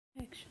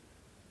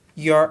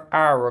You're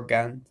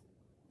arrogant.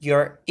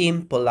 You're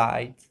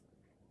impolite.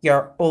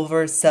 You're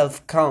over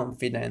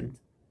self-confident.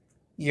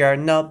 You're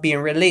not being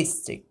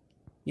realistic.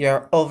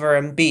 You're over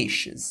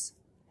ambitious.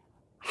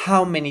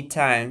 How many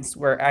times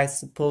were I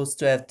supposed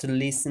to have to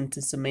listen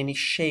to so many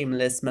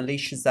shameless,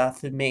 malicious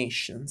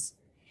affirmations,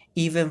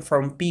 even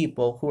from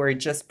people who are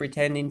just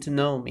pretending to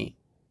know me?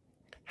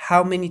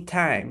 How many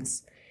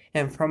times,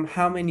 and from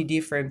how many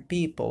different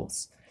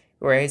peoples,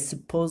 were I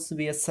supposed to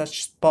be at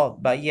such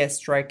spot by yet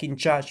striking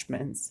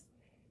judgments?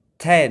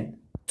 10,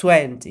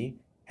 20,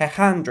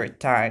 100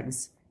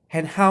 times,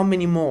 and how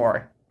many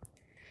more?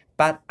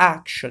 But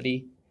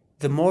actually,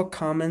 the more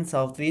comments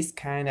of this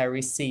kind I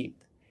received,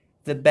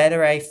 the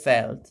better I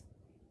felt,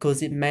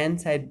 'cause it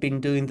meant I'd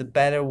been doing the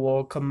better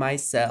work on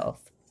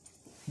myself,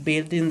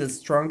 building the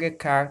stronger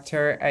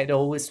character I'd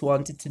always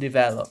wanted to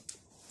develop.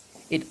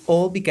 It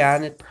all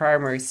began at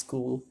primary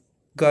school,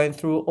 going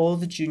through all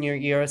the junior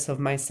years of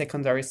my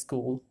secondary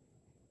school.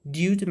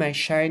 Due to my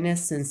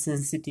shyness and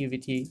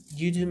sensitivity,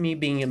 due to me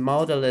being a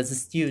model as a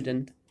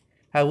student,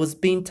 I was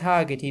being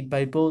targeted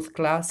by both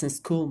class and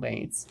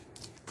schoolmates,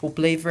 who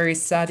played very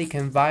sadistic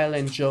and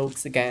violent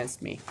jokes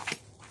against me,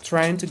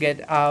 trying to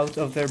get out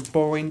of their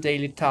boring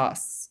daily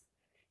tasks,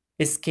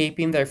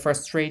 escaping their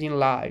frustrating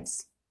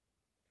lives.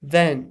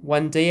 Then,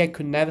 one day I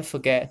could never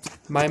forget,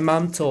 my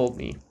mom told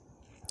me,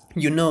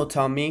 "You know,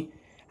 Tommy,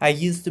 I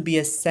used to be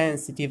as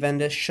sensitive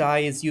and as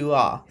shy as you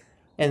are,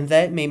 and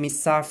that made me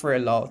suffer a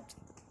lot,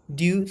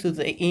 due to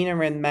the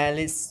inherent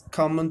malice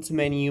common to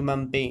many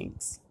human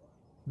beings.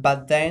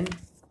 But then,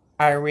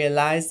 I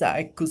realized that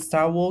I could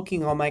start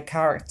working on my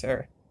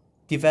character,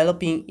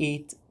 developing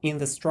it in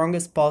the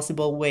strongest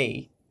possible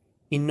way,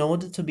 in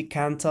order to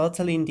become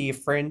totally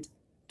indifferent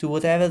to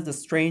whatever the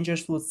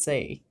strangers would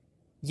say,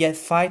 yet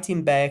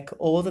fighting back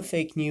all the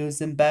fake news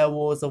and bad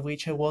words of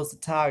which I was the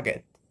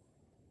target.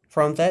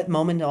 From that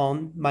moment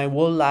on, my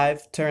whole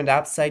life turned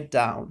upside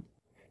down.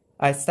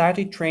 I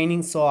started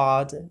training so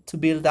hard to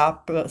build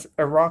up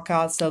a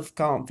rock-hard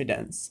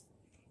self-confidence,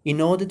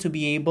 in order to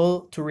be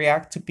able to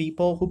react to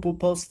people who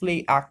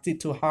purposefully acted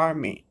to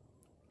harm me.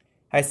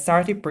 I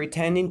started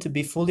pretending to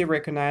be fully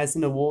recognized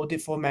and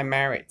awarded for my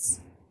merits.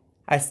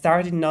 I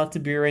started not to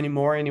bear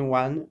anymore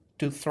anyone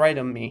to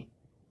threaten me.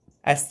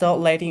 I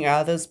stopped letting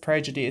others'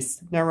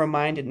 prejudice,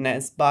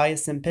 narrow-mindedness,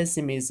 bias, and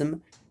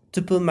pessimism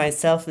to put my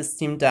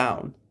self-esteem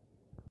down.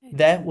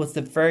 That was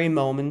the very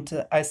moment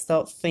I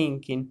stopped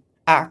thinking,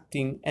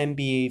 acting, and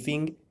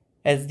behaving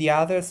as the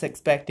others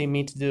expected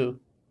me to do,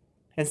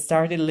 and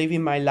started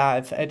living my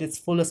life at its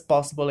fullest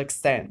possible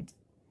extent.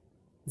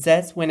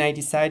 That's when I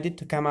decided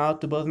to come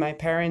out to both my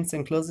parents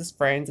and closest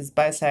friends as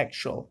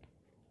bisexual,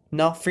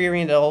 not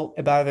fearing at all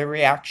about their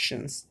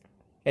reactions,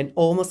 and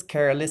almost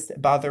careless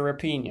about their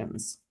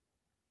opinions.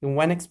 In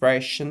one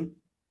expression,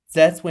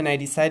 that's when I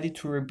decided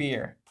to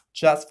rebel,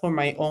 just for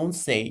my own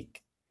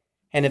sake,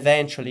 and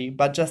eventually,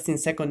 but just in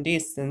second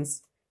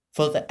distance,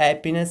 for the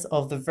happiness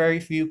of the very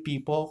few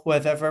people who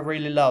have ever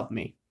really loved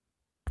me.